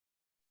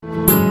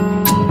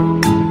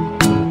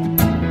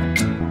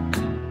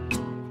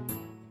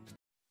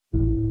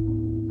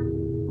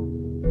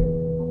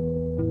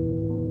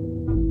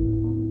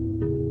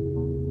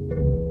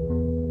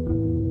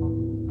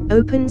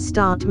Open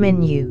Start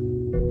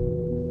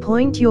menu.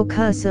 Point your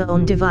cursor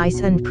on device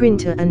and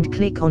printer and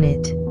click on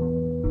it.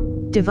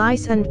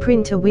 Device and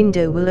printer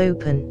window will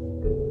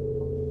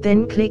open.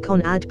 Then click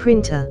on Add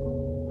Printer.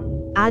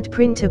 Add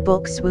Printer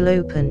box will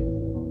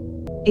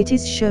open. It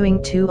is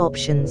showing two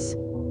options.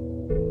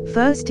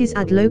 First is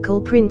Add Local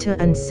Printer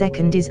and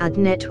second is Add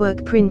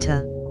Network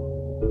Printer.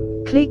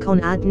 Click on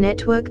Add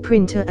Network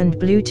Printer and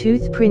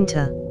Bluetooth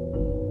Printer.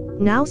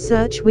 Now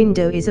search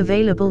window is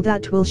available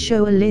that will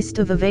show a list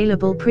of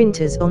available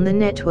printers on the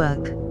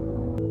network.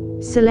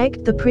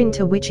 Select the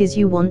printer which is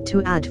you want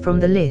to add from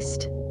the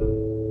list.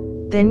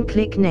 Then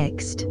click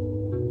Next.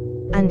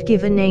 And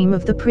give a name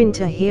of the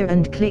printer here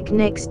and click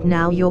Next.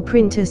 Now your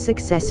printer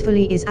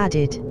successfully is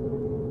added.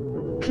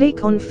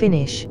 Click on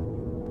Finish.